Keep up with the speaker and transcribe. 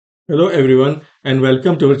Hello everyone and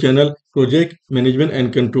welcome to our channel Project Management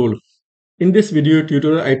and Control. In this video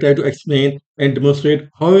tutorial, I try to explain and demonstrate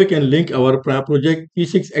how we can link our project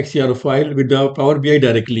P6 XER file with the Power BI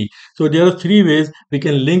directly. So there are three ways we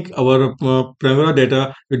can link our Primavera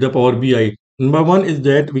data with the Power BI. Number one is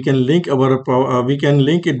that we can link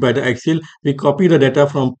it by the Excel. We copy the data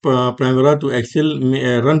from Primavera to Excel,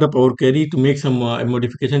 run the Power Query to make some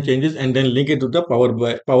modification changes, and then link it to the Power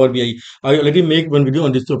BI. I already make one video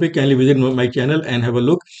on this topic. Kindly visit my channel and have a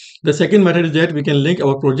look. The second method is that we can link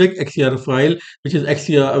our project XER file, which is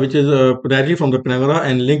XER, which is directly from the Primavera,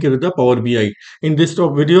 and link it with the Power BI. In this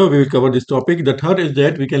video, we will cover this topic. The third is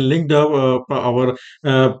that we can link our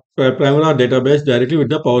Primavera database directly with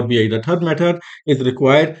the Power BI. The third method is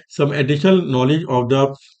required some additional knowledge of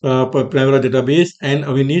the Primavera database, and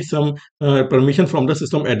we need some permission from the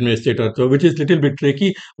system administrator. So, which is little bit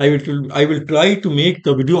tricky. I will try to make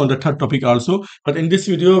the video on the third topic also, but in this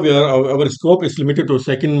video, our scope is limited to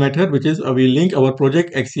second method, which is we link our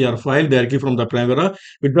project XER file directly from the Primavera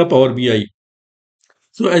with the Power BI.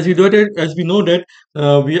 So as we know that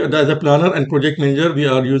as a planner and project manager, we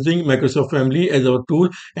are using Microsoft Family as our tool,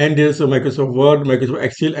 and there's a Microsoft Word, Microsoft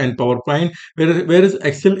Excel, and PowerPoint. Whereas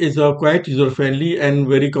Excel is quite user friendly and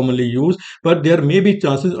very commonly used, but there may be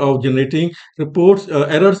chances of generating reports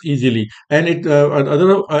errors easily, and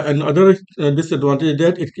another disadvantage is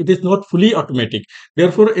that it is not fully automatic.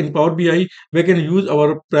 Therefore, in Power BI, we can use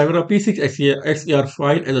our Primavera P6 XER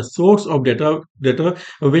file as a source of data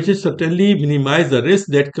which is certainly minimize the risk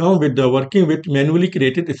that come with the working with manually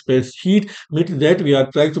created spreadsheet, with that we are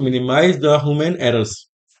trying to minimize the human errors.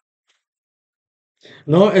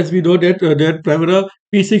 Now, as we know that Primavera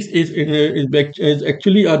P6 is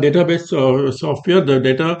actually a database software. The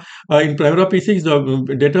data in Primavera P6,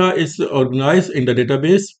 the data is organized in the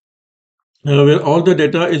database where all the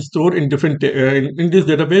data is stored in different in this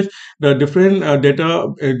database. The different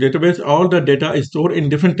database, all the data is stored in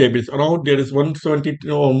different tables. Around there is 170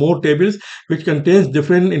 or more tables which contains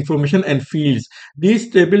different information and fields. These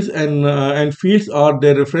tables and fields are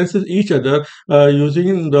their references each other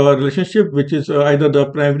using the relationship which is either the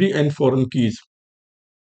primary and foreign keys.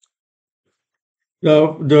 As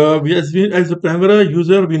the Primavera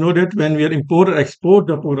user, we know that when we are import or export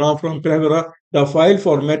the program from Primavera, the file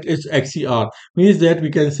format is XER. Means that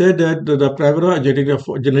we can say that the Primavera is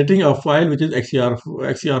generating a file which is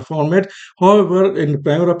XER format. However, in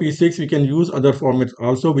Primavera P6, we can use other formats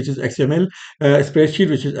also, which is XML,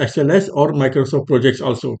 spreadsheet, which is XLS, or Microsoft projects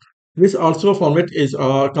also. This also format is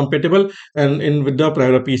compatible and in with the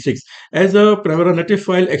Primavera P6. As a Primavera native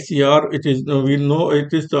file XER, it is we know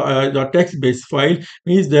it is the text-based file,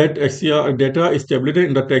 means that XER data is tabulated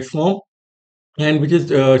in the text form, and which is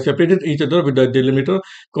separated each other with a delimiter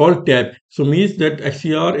called tab. So means that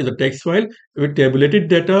XER is a text file with tabulated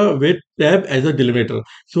data with tab as a delimiter.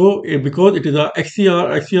 So because it is a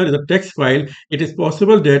XER is a text file, it is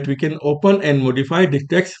possible that we can open and modify this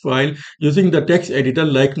text file using the text editor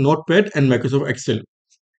like Notepad and Microsoft Excel.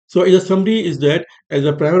 So a summary is that as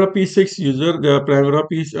a Primavera P6 user, the Primavera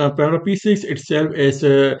P6 itself is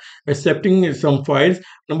accepting some files.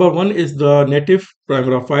 Number one is the native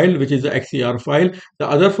Primavera file, which is the XER file. The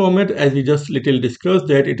other format, as we just little discussed,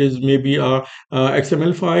 that it is maybe a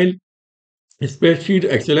XML file, spreadsheet,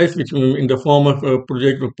 XLS, which in the form of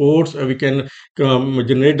project reports, we can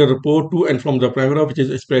generate the report to and from the Primavera, which is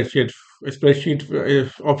a spreadsheet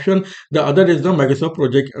option. The other is the Microsoft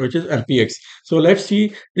project, which is MPX. So let's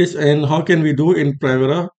see this and how can we do in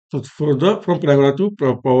Primavera from Primavera to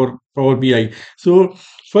Power BI. So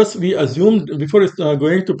first we assumed before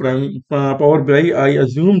going to Power BI, I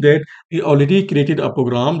assume that we already created a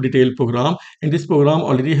program, detailed program. In this program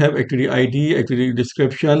already have activity ID, activity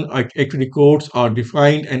description, activity codes are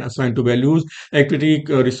defined and assigned to values, activity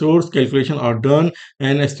resource calculation are done,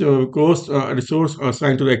 and as to cost resource are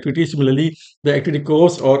assigned to the activity. Similarly, the activity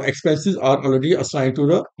costs or expenses are already assigned to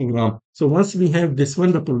the program. So once we have this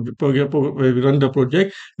one, we run the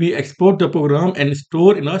project, we export the program and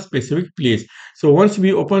store in a specific place. So once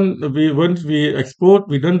we export,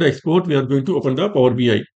 we done the export, we are going to open the Power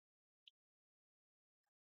BI.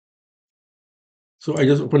 So I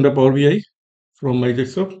just open the Power BI from my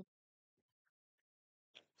desktop.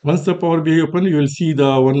 Once the Power BI open, you will see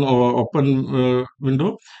the one open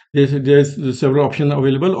window. There's several options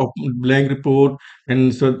available, blank report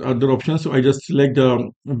and some other options. So I just select the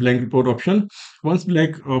blank report option. Once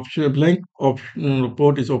blank option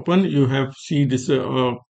report is open, you have see this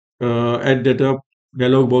add data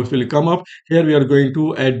dialog box will come up. Here we are going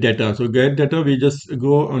to add data. So get data, we just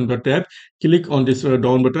go on the tab, click on this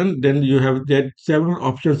down button. Then you have that several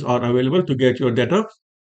options are available to get your data.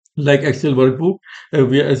 like Excel workbook.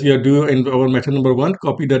 As we are doing in our method number one,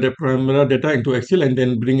 copy the Primavera data into Excel and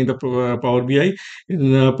then bring in the Power BI.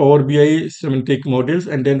 In Power BI semantic models,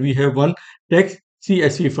 and then we have one text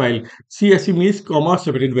CSV file. CSV means comma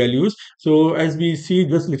separated values. So as we see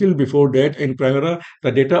just little before that, in Primavera,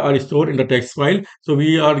 the data are stored in the text file. So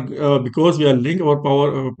we are because we are link our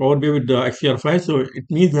Power BI with the XER file. So it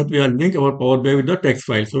means that we are link our Power BI with the text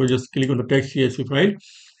file. So just click on the text CSV file.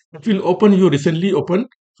 It will open your recently open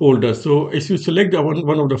folder. So if you select the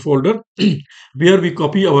one of the folder where we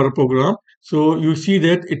copy our program, so you see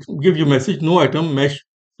that it gives you message no item match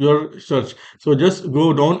your search. So just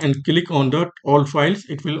go down and click on the all files.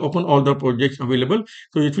 It will open all the projects available.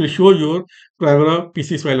 So it will show your Primavera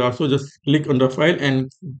P6 file also. Just click on the file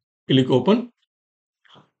and click open.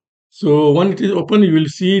 So when it is open, you will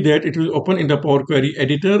see that it will open in the Power Query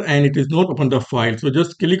editor and it is not open the file. So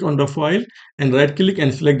just click on the file and right click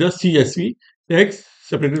and select the CSV text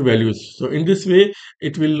separated values. So in this way,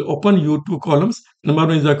 it will open you two columns. Number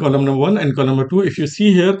one is the column number one and column number two. If you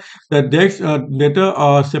see here, the text data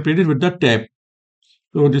are separated with the tab.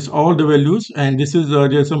 So this all the values and this is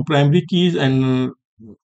there are some primary keys and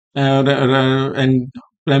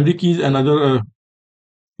primary keys and other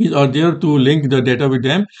keys are there to link the data with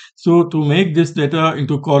them. So to make this data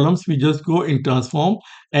into columns, we just go in transform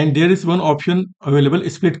and there is one option available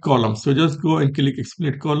split column. So just go and click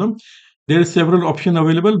split column. There is several option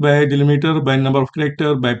available by delimiter, by number of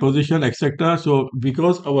character, by position, etc. So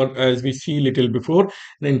because our as we see little before,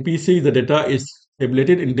 in PC the data is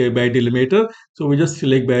tabulated in the by delimiter. So we just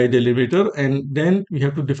select by delimiter and then we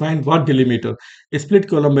have to define what delimiter. Split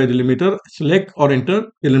column by delimiter, select or enter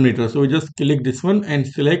delimiter. So we just click this one and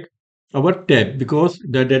select our tab because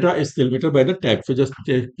the data is delimiter by the tab. So just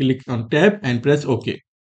click on tab and press OK.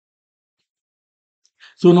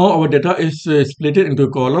 So now our data is split into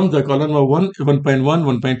columns. The column number 1, 1.1,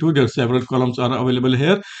 1.2, there are several columns are available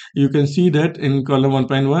here. You can see that in column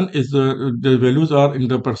 1.1 is the values are in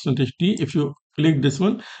the percentage T. If you click this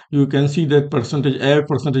one, you can see that percentage F,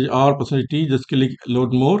 percentage R, percentage T. Just click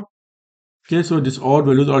load more. Okay, so these all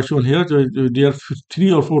values are shown here. So there are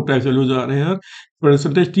three or four types values are here.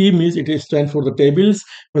 Percentage T means it is stand for the tables.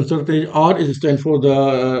 Percentage R is stand for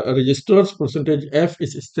the registers. Percentage F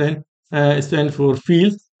is stand for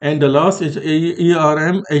fields. And the last is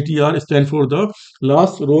ERM ATR stand for the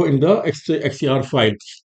last row in the XER file.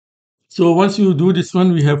 So once you do this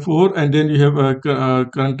one, we have four, and then you have a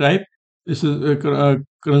current type. This is a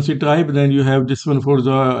currency type. Then you have this one for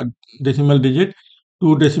the decimal digit,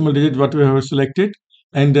 two decimal digit what we have selected,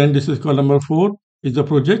 and then this is column number four is the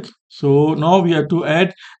project. So now we have to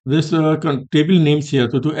add this table names here.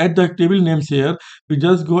 So to add the table names here, we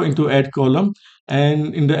just go into add column,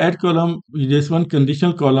 and in the add column, this one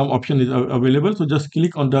conditional column option is available. So just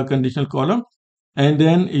click on the conditional column and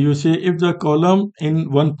then you say if the column in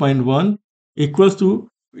 1.1 equals to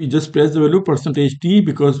you just press the value percentage t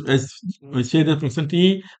because as I say that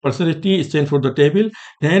percentage t stands for the table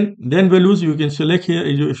then values you can select here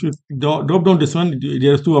if you drop down this one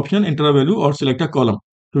there's two options enter a value or select a column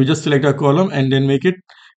so we just select a column and then make it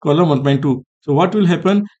column 1.2 so what will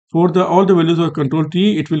happen for the all the values of control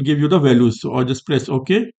t it will give you the values so I'll just press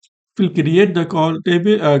ok will create the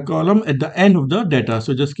column at the end of the data.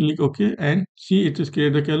 So just click OK and see it is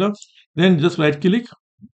create the column. Then just right click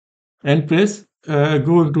and press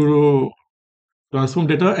go into transform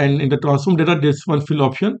data and in the transform data there's one fill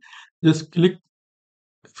option. Just click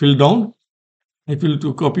fill down. It will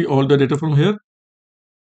to copy all the data from here.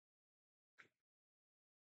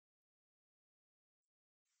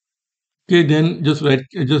 Okay, then just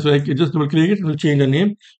double click it. It will change the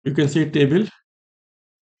name. You can say table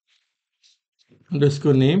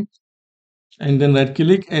underscore name and then right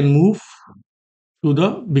click and move to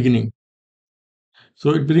the beginning. So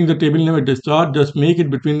it brings the table name at the start, just make it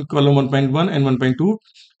between column 1.1 and 1.2.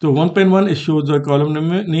 So 1.1 is shows the column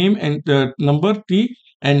name and the number T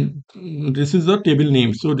and this is the table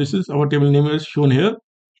name. So this is our table name is shown here.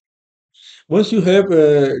 Once you have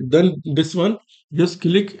done this one, just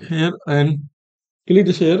click here and click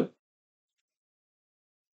this here.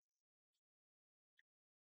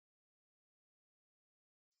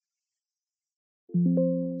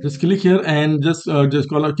 Just click here and just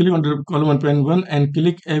click on the column 1.1 and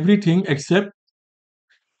click everything except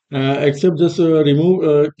just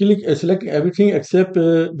remove click select everything except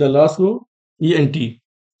the last row ENT.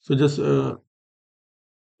 So just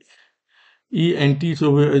ENT.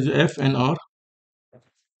 So where is F and R?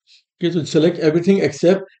 Okay, so select everything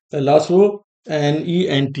except the last row and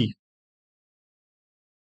ENT.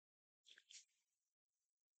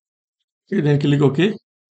 Okay, then click OK.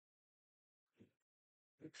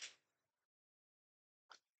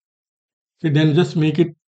 Okay, then just make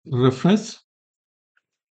it reference.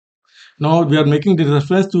 Now we are making the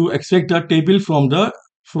reference to extract the table from the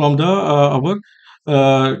our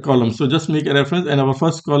column. So just make a reference, and our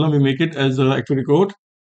first column we make it as activity code.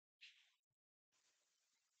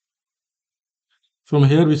 From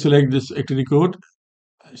here we select this activity code.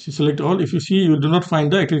 So select all. If you see you do not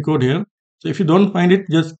find the activity code here. So if you don't find it,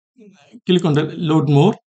 just click on the load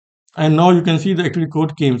more, and now you can see the activity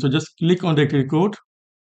code came. So just click on the activity code.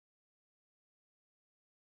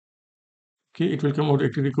 Okay, it will come out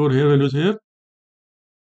activity code here, values here,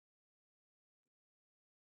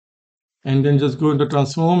 and then just go into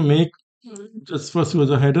transform, make just first was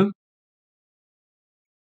a header.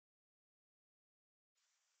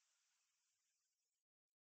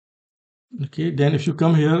 Okay, then if you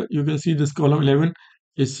come here, you can see this column 11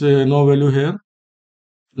 is no value here,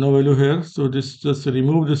 no value here. So this just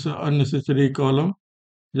remove this unnecessary column.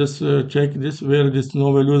 Just check this where this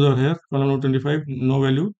no values are here. Column 25, no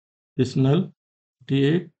value. This null,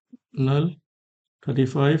 T8, null,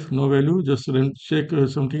 35, no value. Just check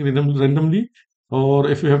something randomly, or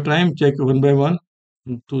if you have time, check one by one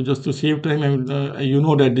to just to save time. And you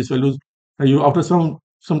know that these values, you after some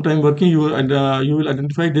time working, you will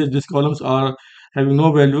identify these columns are having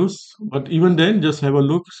no values. But even then, just have a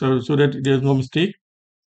look so that there's no mistake.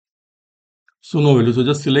 So no value. So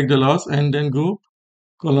just select the last and then go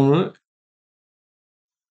column number,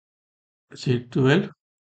 say 12.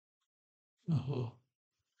 Oh,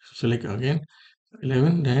 select again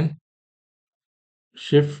 11, then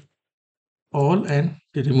shift all and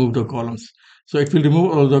they remove the columns. So it will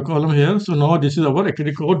remove all the column here. So now this is our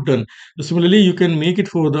activity code done. So similarly, you can make it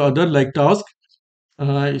for the other like task.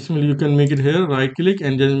 Similarly, you can make it here, right click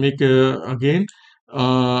and then make again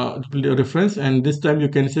reference, and this time you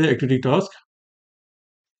can say activity task.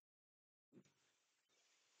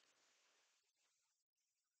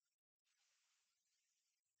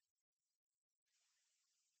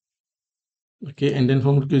 Okay, and then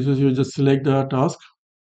from cases you just select the task.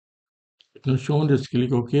 It's not shown, just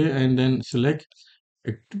click OK and then select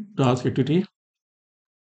task activity,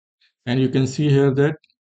 and you can see here that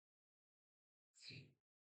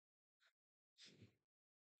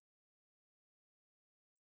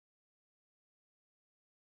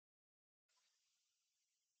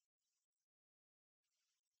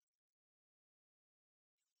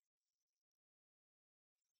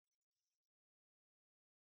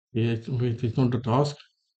yes, it's not the task.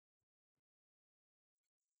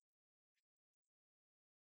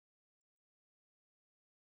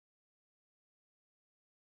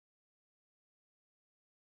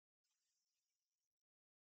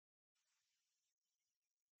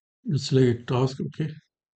 Just select task. Okay,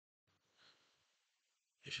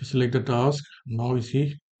 if you select the task, now you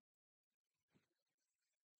see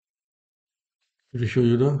it will show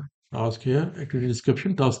you the task here, activity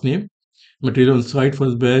description, task name, material on site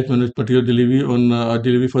first batch, manage material delivery on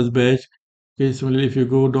delivery first batch. Okay, similarly, if you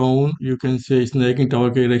go down, you can say snagging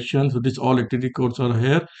tower erection. So this all activity codes are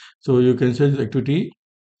here. So you can say this activity,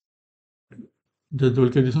 the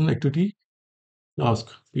localization activity task,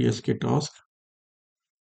 PSK task.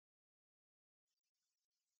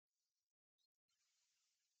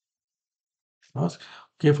 Task.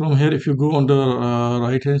 Okay, from here, if you go on the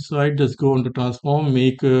right hand side, just go on the transform,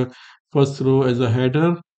 make first row as a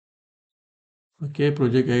header. Okay,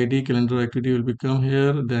 project ID, calendar activity will become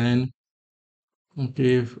here. Then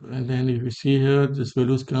okay, and then if you see here, this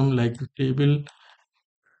values come like the table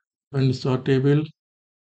and start table.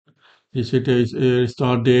 This it is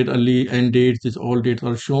start date, early end dates. This all dates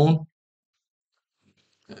are shown,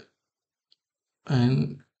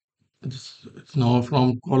 and it's now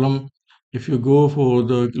from column. If you go for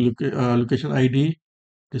the location ID,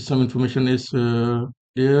 this some information is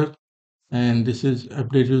there, and this is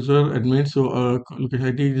update user admin. So location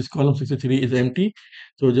ID, this column 63 is empty.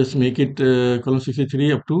 So just make it column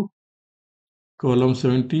 63 up to column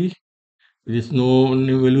 70. There is no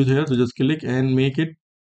new values here, so just click and make it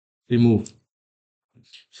remove.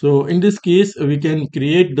 So in this case, we can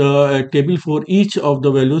create the table for each of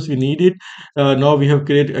the values we need it. Now we have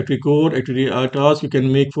created activity code, activity task. You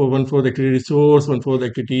can make for one for the activity resource, one for the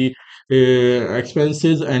activity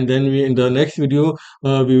expenses, and then we in the next video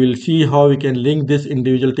we will see how we can link this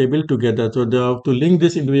individual table together. So to link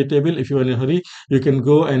this individual table, if you are in a hurry, you can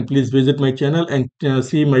go and please visit my channel and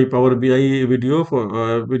see my Power BI video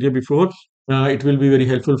for video before. It will be very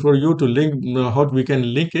helpful for you to link how we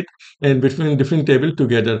can link it and between different table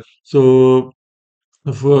together. So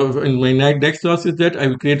In my next class is that I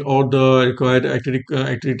will create all the required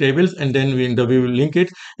activity tables, and then we will link it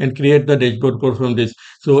and create the dashboard code from this.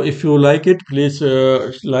 So if you like it, please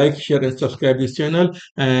like, share, and subscribe this channel,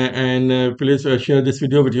 and please share this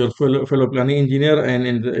video with your fellow planning engineer and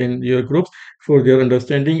in your groups for their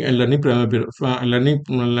understanding and learning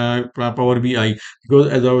Power BI, because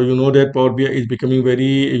as you know that Power BI is becoming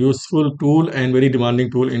very useful tool and very demanding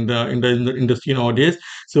tool in the industry nowadays.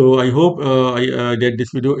 So I hope that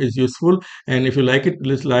this video is useful, and if you like it,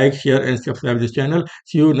 please like, share, and subscribe this channel.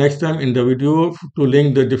 See you next time in the video to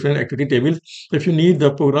link the different activity tables. If you need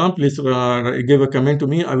the program, please give a comment to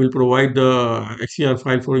me. I will provide the XER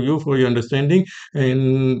file for you for your understanding.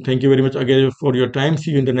 And thank you very much again for your time.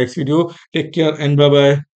 See you in the next video. Take care and bye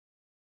bye.